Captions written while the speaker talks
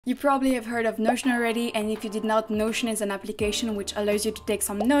You probably have heard of Notion already, and if you did not, Notion is an application which allows you to take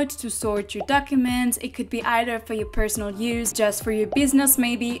some notes, to sort your documents. It could be either for your personal use, just for your business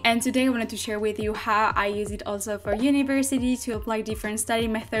maybe. And today I wanted to share with you how I use it also for university to apply different study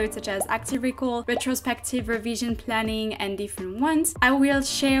methods such as active recall, retrospective, revision planning, and different ones. I will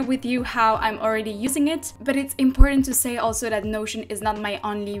share with you how I'm already using it, but it's important to say also that Notion is not my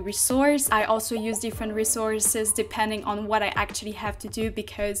only resource. I also use different resources depending on what I actually have to do,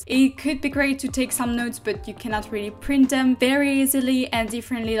 because it could be great to take some notes, but you cannot really print them very easily and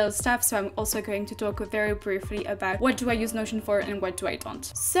different little stuff. So I'm also going to talk very briefly about what do I use Notion for and what do I don't.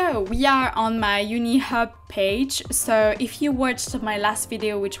 So we are on my Uni Hub page. So if you watched my last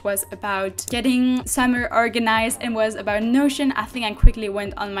video, which was about getting summer organized and was about Notion, I think I quickly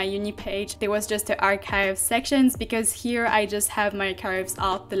went on my uni page. There was just the archive sections, because here I just have my archives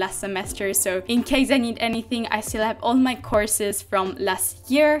of the last semester. So in case I need anything, I still have all my courses from last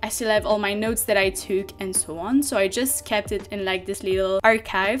year. I still have all my notes that I took and so on. So I just kept it in like this little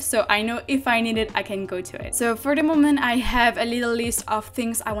archive, so I know if I need it, I can go to it. So for the moment, I have a little list of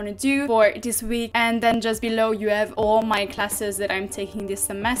things I want to do for this week, and then just below you have all my classes that I'm taking this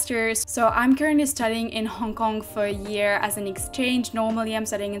semester. So I'm currently studying in Hong Kong for a year as an exchange. Normally I'm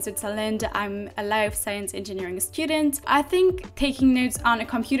studying in Switzerland. I'm a life science engineering student. I think taking notes on a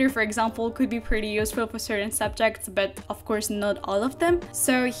computer, for example, could be pretty useful for certain subjects, but of course not all of them.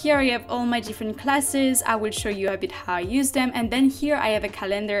 So here I have all my different classes. I will show you a bit how I use them, and then here I have a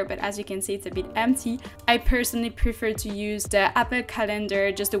calendar, but as you can see it's a bit empty. I personally prefer to use the Apple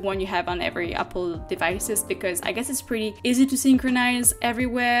calendar, just the one you have on every Apple devices, because I guess it's pretty easy to synchronize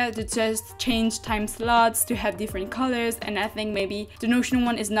everywhere, to just change time slots, to have different colors, and I think maybe the Notion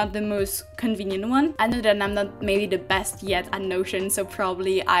one is not the most convenient one. I know that I'm not maybe the best yet at Notion, so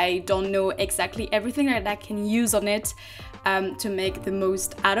probably I don't know exactly everything that I can use on it to make the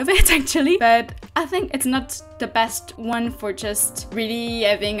most out of it actually, but I think it's not the best one for just really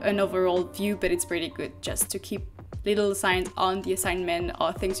having an overall view, but it's pretty good just to keep little signs on the assignment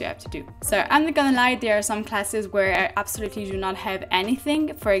or things you have to do. So I'm not gonna lie, there are some classes where I absolutely do not have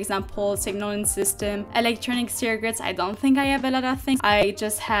anything. For example, signal and system, electronic circuits, I don't think I have a lot of things. I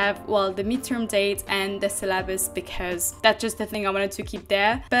just have, well, the midterm date and the syllabus, because that's just the thing I wanted to keep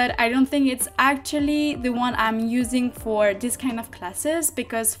there. But I don't think it's actually the one I'm using for this kind of classes,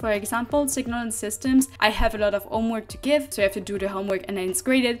 because for example, signal and systems, I have a lot of homework to give, so you have to do the homework and then it's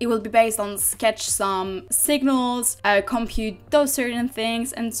graded. It will be based on sketch some signals, compute those certain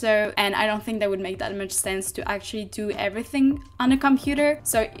things, and I don't think that would make that much sense to actually do everything on a computer.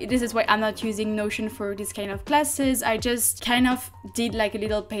 So this is why I'm not using Notion for this kind of classes. I just kind of did like a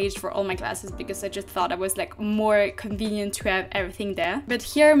little page for all my classes, because I just thought it was like more convenient to have everything there. But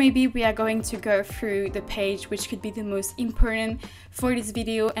here maybe we are going to go through the page which could be the most important for this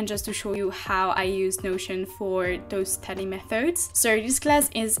video, and just to show you how I use Notion for those study methods. So this class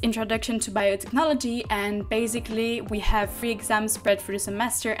is Introduction to Biotechnology, and basically we have 3 exams spread through the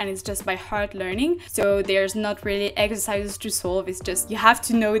semester, and it's just by heart learning. So there's not really exercises to solve, it's just you have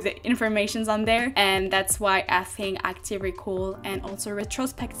to know the information's on there, and that's why I think active recall and also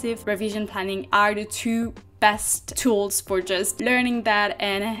retrospective revision planning are the 2 best tools for just learning that,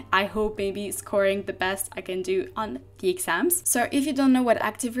 and I hope maybe scoring the best I can do on the exams. So if you don't know what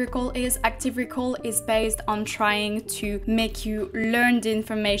active recall is based on trying to make you learn the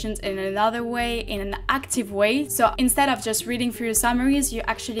information in another way, in an active way. So instead of just reading through your summaries, you're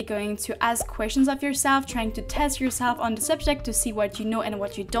actually going to ask questions of yourself, trying to test yourself on the subject to see what you know and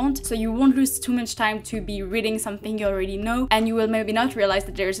what you don't. So you won't lose too much time to be reading something you already know, and you will maybe not realize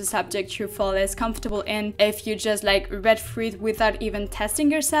that there's a subject you feel less comfortable in if you just like read through it without even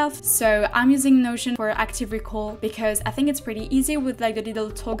testing yourself. So I'm using Notion for active recall because I think it's pretty easy with like the little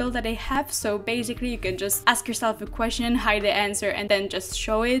toggle that I have. So basically you can just ask yourself a question, hide the answer, and then just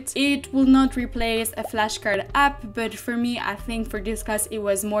show it. It will not replace a flashcard app, but for me, I think for this class it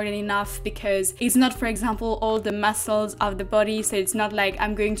was more than enough, because it's not, for example, all the muscles of the body. So it's not like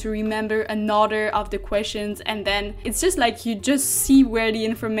I'm going to remember an order of the questions, and then it's just like you just see where the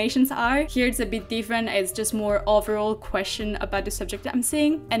informations are. Here it's a bit different, it's just more overall question about the subject I'm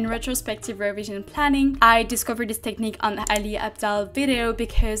seeing. And retrospective revision planning, I discovered this technique on Ali Abdal's video,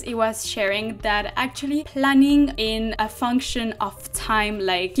 because it was sharing that actually planning in a function of time,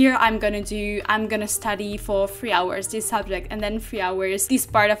 like here I'm gonna study for 3 hours this subject, and then 3 hours this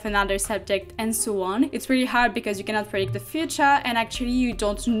part of another subject, and so on. It's really hard because you cannot predict the future, and actually you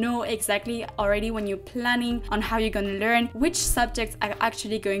don't know exactly already when you're planning on how you're gonna learn which subjects are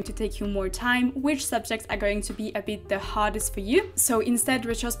actually going to take you more time, which subjects are going to be a bit the hardest for you. So instead,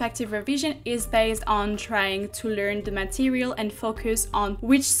 retrospective revision is based on trying to learn the material and focus on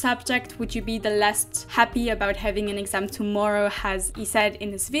which subject would you be the least happy about having an exam tomorrow, as he said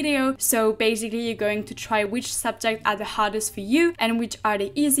in this video. So basically you're going to try which subject are the hardest for you and which are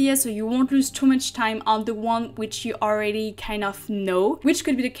the easiest, so you won't lose too much time on the one which you already kind of know, which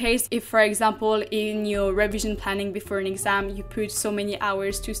could be the case if, for example, in your revision planning before an exam you put so many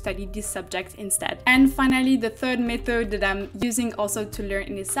hours to study this subject instead. And finally, the third method that I'm using also to learn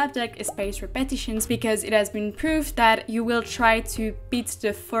in this subject is spaced repetitions, because it has been proved that you will try to beat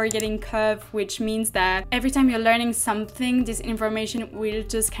the forgetting curve, which means that every time you're learning something, this information will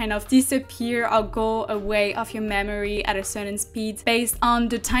just kind of disappear or go away of your memory at a certain speed based on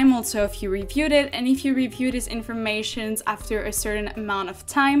the time also if you reviewed it. And if you review this information after a certain amount of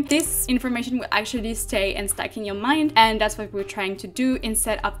time, this information will actually stay and stack in your mind, and that's what we're trying to do,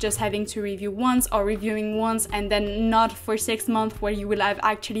 instead of just having to review once or reviewing once and then not for 6 months, where you will have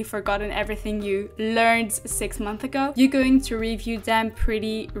actually forgotten everything you learned 6 months ago. You're going to review them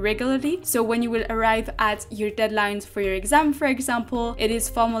pretty regularly, so when you will arrive at your deadlines for your exam, for example, it is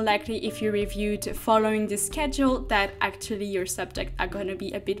far more likely if you reviewed following the schedule that actually your subjects are going to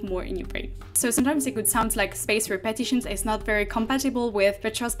be a bit more in your brain. So sometimes it could sound like spaced repetitions is not very compatible with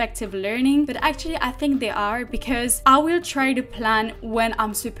retrospective learning, but actually I think they are, because I will try to plan when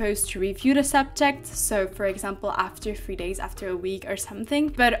I'm supposed to review the subject, so for example after 3 days, after a week or something.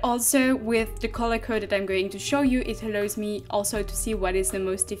 But also with the color code that I'm going to show you, it allows me also to see what is the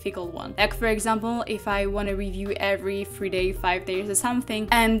most difficult one. Like for example, if I want to review every 3 days, 5 days or something,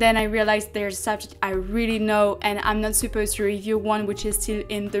 and then I realize there's a subject I really know and I'm not supposed to review one which is still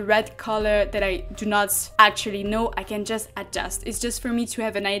in the red color that I do not actually know, I can just adjust. It's just for me to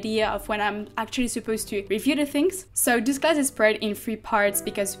have an idea of when I'm actually supposed to review the things. So this class is spread in 3 parts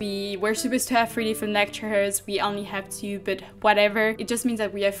because we were supposed to have 3 different lecturers. We only have 2, but whatever. It just means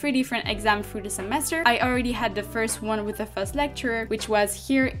that we have 3 different exams through the semester. I already had the first one with the first lecturer, which was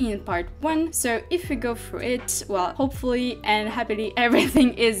here in part 1. So if we go through it, well, hopefully and happily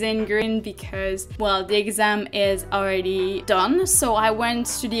everything is in green, because, well, the exam is already done. So I went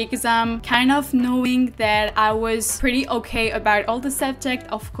to the exam kind of knowing that I was pretty okay about all the subject.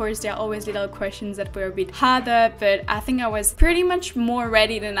 Of course, there are always little questions that were a bit harder, but I think I was pretty much more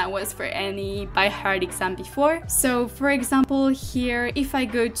ready than I was for any by heart exam before. So for example, here, if I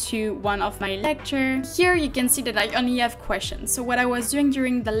go to one of my lectures, here you can see that I only have questions. So what I was doing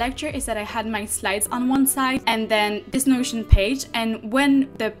during the lecture is that I had my slides on one side and then this Notion page, and when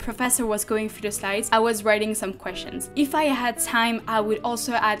the professor was going through the slides, I was writing some questions. If I had time, I would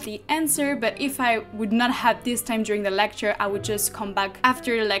also add the answer, but if I would not have this time during the lecture, I would just come back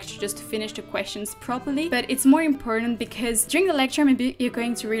after the lecture just to finish the questions properly. But it's more important because during the lecture, maybe you're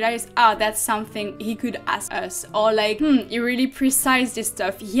going to realize, oh, that's something he could ask us, or like, you really precise this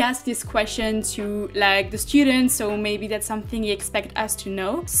stuff. He asked this question to like the students, so maybe that's something he expects us to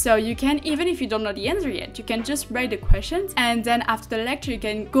know. So you can, even if you don't know the answer yet, you can just write the questions, and then after the lecture you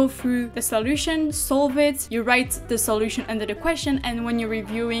can go through the solution, solve it, you write the solution under the question, and when you're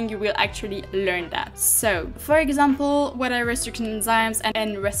reviewing you will actually learn that. So for example, what are restriction enzymes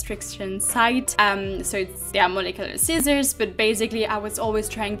and restriction site? So they are molecular scissors, but basically I was always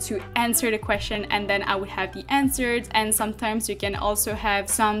trying to answer the question and then I would have the answers. And sometimes you can also have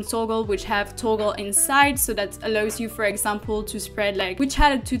some toggle which have toggle inside, so that allows you, for example, to spread like which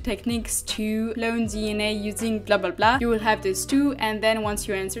are the 2 techniques to clone DNA using blah blah blah. You will have those 2, and then once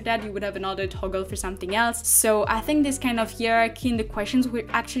you answer that you would have another toggle for something else. So I think this kind of hierarchy in the questions were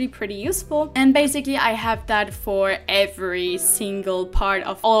actually pretty useful, and basically I have that for every single part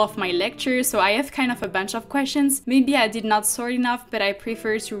of all of my lectures. So I have kind of a bunch of questions. Maybe I did not sort enough, but I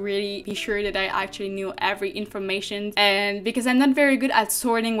prefer to really be sure that I actually knew every information, and because I'm not very good at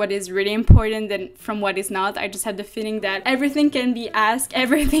sorting what is really important and from what is not, I just had the feeling that everything can be asked,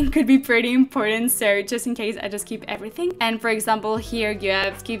 everything could be pretty important, so just in case I just keep everything. And for example, here you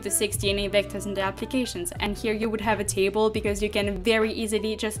have keep the 6 DNA vectors in the applications, and here you would have a table because you can very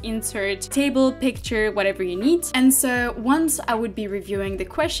easily just insert table, picture, whatever you need. And so once I would be reviewing the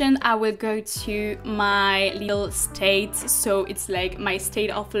question, I would go to my little state, so it's like my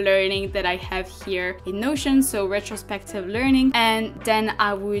state of learning that I have here in Notion, so retrospective learning, and then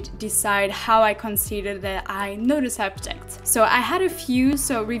I would decide how I consider that I know the subject. So I had a few,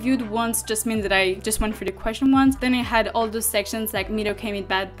 so reviewed once just means that I just went through the question once, then I had all those sections like mid, okay, mid,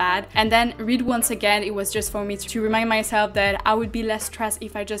 bad, and then read once again. It was just for me to remind myself that I would be less stressed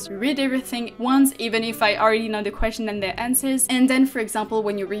if I just read everything once, even if I already know the question and the answers. And then, for example,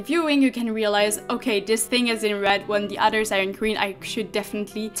 when you're reviewing, you can realize, okay, this thing is in red when the others are in green, I should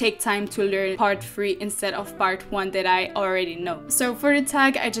definitely take time to learn part 3 instead of part 1 that I already know. So for the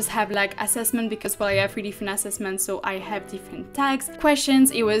tag, I just have like assessment because, well, I have 3 different assessments, so I have different tags.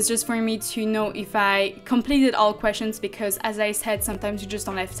 Questions, it was just for me to know if I completed all questions because, as I said, sometimes you just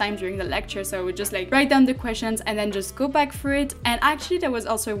don't have time during the lecture, so I would just like write down the questions and then just go back through it. And actually there was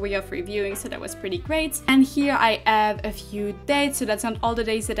also a way of reviewing, so that was pretty great. And here I have a few dates, so that's not all the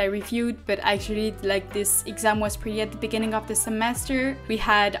days that I reviewed, but actually like this exam was pretty at the beginning of the semester. We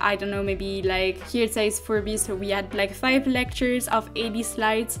had, I don't know, maybe like here it says 4B, so we had like 5 lectures of 80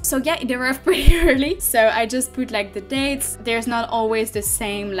 slides. So yeah, they were pretty early, so I just put like the dates. There's not always the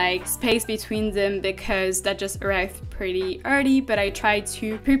same like space between them because that just arrived pretty early, but I tried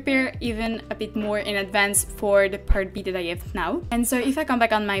to prepare even a bit more in advance for the part B that I have now. And so if I come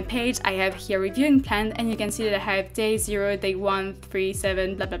back on my page, I have here reviewing plan, and you can see that I have day 0, day 1, 3,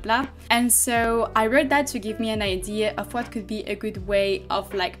 7, blah blah blah. And so I wrote that to give me an idea of what could be a good way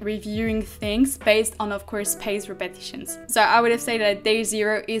of like reviewing things based on, of course, spaced repetitions. So I would have said that day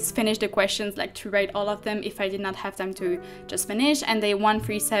 0 is finish the questions, like to write all of them if I did not have time to just finish, and day 1,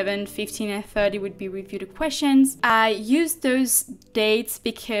 3, 7, 15 and 30 would be review the questions. I used those dates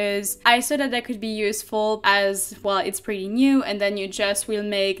because I saw that that could be useful as, well, it's pretty new, and then you just will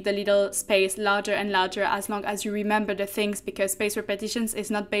make the little space larger and larger as long as you remember the things, because spaced repetitions is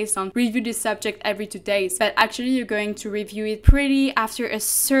not based on review this subject every 2 days, but actually you're going to review it pretty after a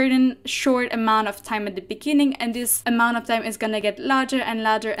certain short amount of time at the beginning, and this amount of time is gonna get larger and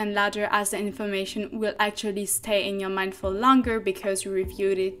larger and larger as the information will actually stay in your mind for longer because you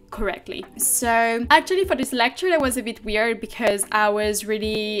reviewed it correctly. So actually for this lecture that was a bit weird because I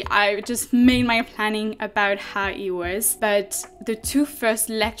just made my planning about how it was, but the 2 first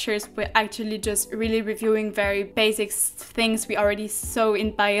lectures were actually just really reviewing very basic things we already saw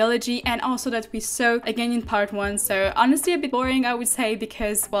in biology and also that we saw again in part 1. So honestly a bit boring, I would say,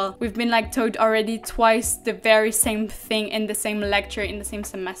 because, well, we've been like taught already twice the very same thing in the same lecture in the same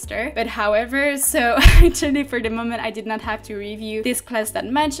semester. But however, so actually for the moment I did not have to review this class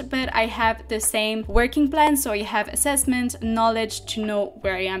that much, but I have the same working plan. So I have assessment, knowledge to know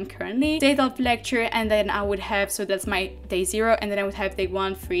where I am currently, date of lecture, and then I would have, so that's my day 0, and then I would have day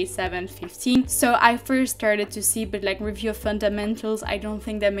 1, 3, 7, 15. So I first started to see, but like review fundamentals, I don't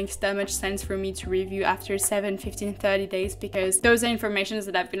think that makes that much sense for me to review after 7, 15, 30 days, because those are informations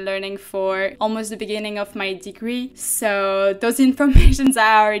that I've been learning for almost the beginning of my degree. So those informations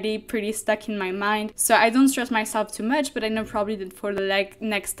are already pretty stuck in my mind. So I don't stress myself too much, but I know probably that for the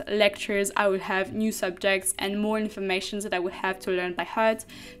next lectures I will have new subjects and more information that I would have to learn by heart.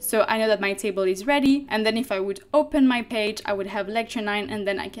 So I know that my table is ready, and then if I would open my page I would have lecture 9, and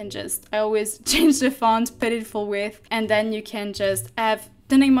then I always change the font, put it full width, and then you can just have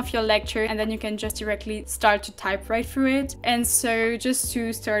the name of your lecture, and then you can just directly start to type right through it. And so just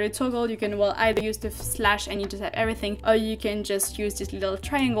to start a toggle, you can, well, either use the slash and you just have everything, or you can just use this little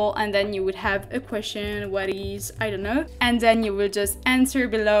triangle and then you would have a question, what is, I don't know, and then you will just answer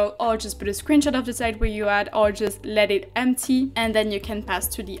below, or just put a screenshot of the site where you at, or just let it empty, and then you can pass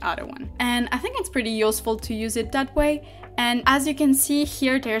to the other one. And I think it's pretty useful to use it that way. And as you can see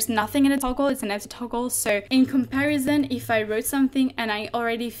here, there's nothing in the toggle, it's an empty toggle. So in comparison, if I wrote something and I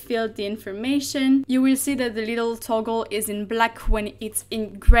already filled the information, you will see that the little toggle is in black when it's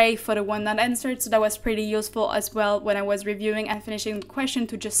in gray for the one not answered. So that was pretty useful as well when I was reviewing and finishing the question,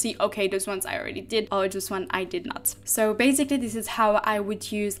 to just see, okay, those ones I already did, or this one I did not. So basically this is how I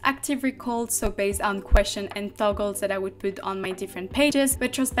would use active recall, so based on question and toggles that I would put on my different pages.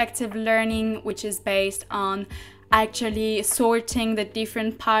 Retrospective learning, which is based on actually sorting the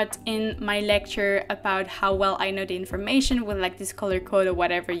different parts in my lecture about how well I know the information with like this color code or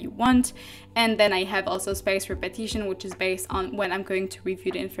whatever you want. And then I have also spaced repetition, which is based on when I'm going to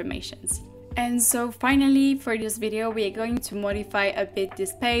review the informations. And so finally for this video we are going to modify a bit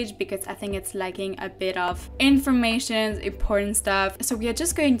this page because I think it's lacking a bit of information, important stuff. So we are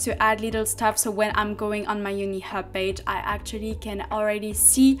just going to add little stuff, so when I'm going on my Uni Hub page I actually can already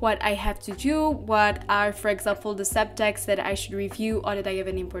see what I have to do, what are, for example, the subjects that I should review or that I have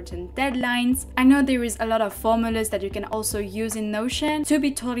an important deadlines. I know there is a lot of formulas that you can also use in Notion. To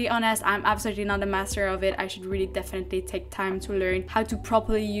be totally honest, I'm absolutely not a master of it. I should really definitely take time to learn how to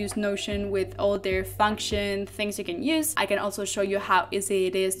properly use Notion with with all their function things you can use. I can also show you how easy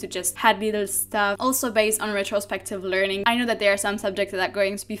it is to just add little stuff. Also based on retrospective learning, I know that there are some subjects that are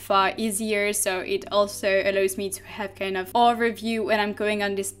going to be far easier, so it also allows me to have kind of overview when I'm going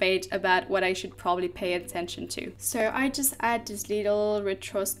on this page about what I should probably pay attention to. So I just add this little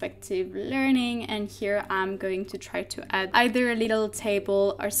retrospective learning, and here I'm going to try to add either a little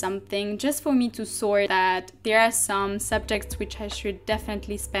table or something just for me to sort that there are some subjects which I should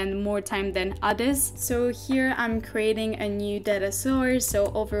definitely spend more time than others. So here I'm creating a new data source,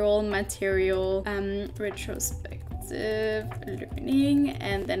 so overall material retrospective learning,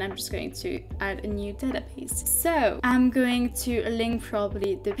 and then I'm just going to add a new database. So I'm going to link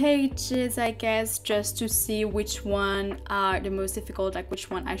probably the pages, I guess, just to see which one are the most difficult, like which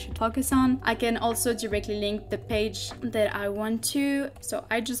one I should focus on. I can also directly link the page that I want to, so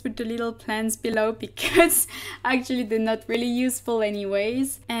I just put the little plans below because actually they're not really useful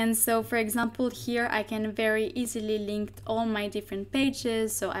anyways. And so for example here I can very easily link all my different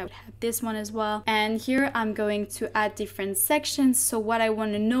pages, so I would have this one as well. And here I'm going to add different sections. So what I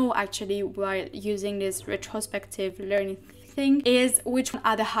want to know actually while using this retrospective learning thing is which one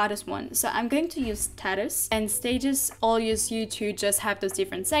are the hardest ones. So I'm going to use status, and stages all use you to just have those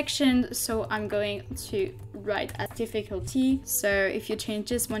different sections. So I'm going to write as difficulty. So if you change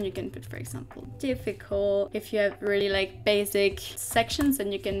this one, you can put, for example, difficult. If you have really like basic sections,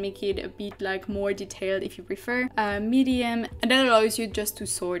 then you can make it a bit like more detailed if you prefer. Medium, and that allows you just to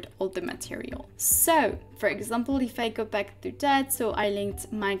sort all the material. So for example, if I go back to that, so I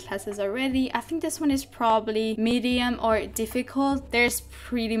linked my classes already. I think this one is probably medium or difficult. There's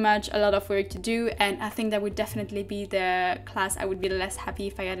pretty much a lot of work to do, and I think that would definitely be the class I would be less happy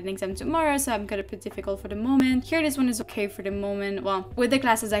if I had an exam tomorrow, so I'm gonna put difficult for the moment. Here this one is okay for the moment. Well, with the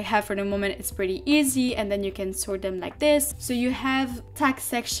classes I have for the moment, it's pretty easy, and then you can sort them like this. So you have tags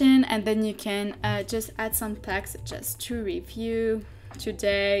section, and then you can just add some tags just to review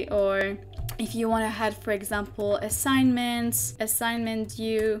today, or if you want to add, for example, assignments, assignment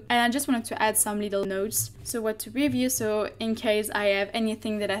due, and I just wanted to add some little notes. So what to review, so in case I have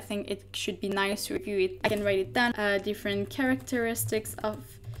anything that I think it should be nice to review it, I can write it down. Different characteristics of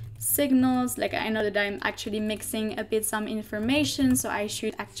signals, like I know that I'm actually mixing a bit some information, so I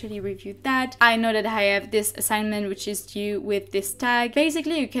should actually review that. I know that I have this assignment which is due with this tag.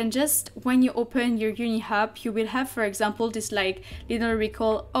 Basically you can just, when you open your Uni Hub, you will have, for example, this like little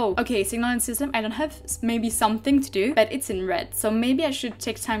recall, oh okay, signal and system, I don't have maybe something to do, but it's in red, so maybe I should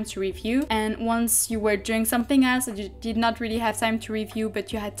take time to review. And once you were doing something else that you did not really have time to review,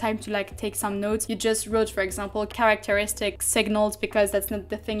 but you had time to like take some notes, you just wrote, for example, characteristic signals, because that's not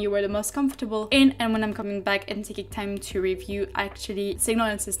the thing you were the most comfortable in. And when I'm coming back and taking time to review actually signal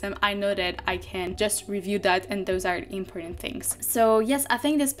and system, I know that I can just review that, and those are the important things. So yes, I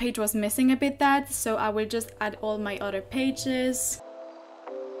think this page was missing a bit that, so I will just add all my other pages.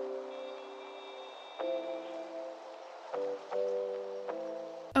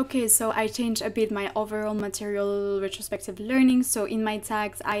 Okay, so I changed a bit my overall material retrospective learning. So in my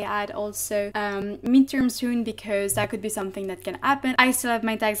tags, I add also midterm soon, because that could be something that can happen. I still have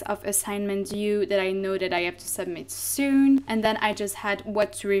my tags of assignment due that I know that I have to submit soon. And then I just had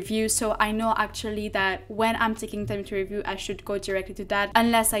what to review. So I know actually that when I'm taking time to review, I should go directly to that,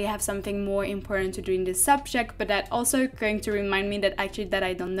 unless I have something more important to do in this subject. But that also going to remind me that actually that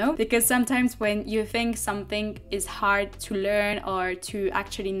I don't know, because sometimes when you think something is hard to learn or to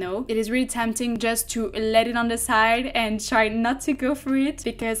actually know, it is really tempting just to let it on the side and try not to go for it,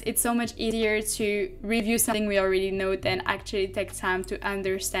 because it's so much easier to review something we already know than actually take time to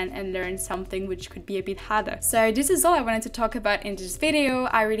understand and learn something which could be a bit harder. So this is all I wanted to talk about in this video.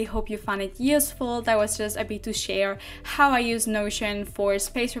 I really hope you found it useful. That was just a bit to share how I use Notion for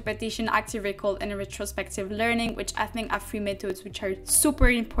spaced repetition, active recall, and retrospective learning, which I think are 3 methods which are super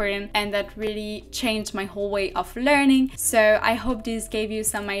important and that really changed my whole way of learning. So I hope this gave you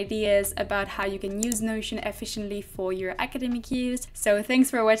some ideas about how you can use Notion efficiently for your academic use. So thanks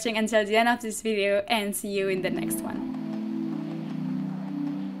for watching until the end of this video, and see you in the next one.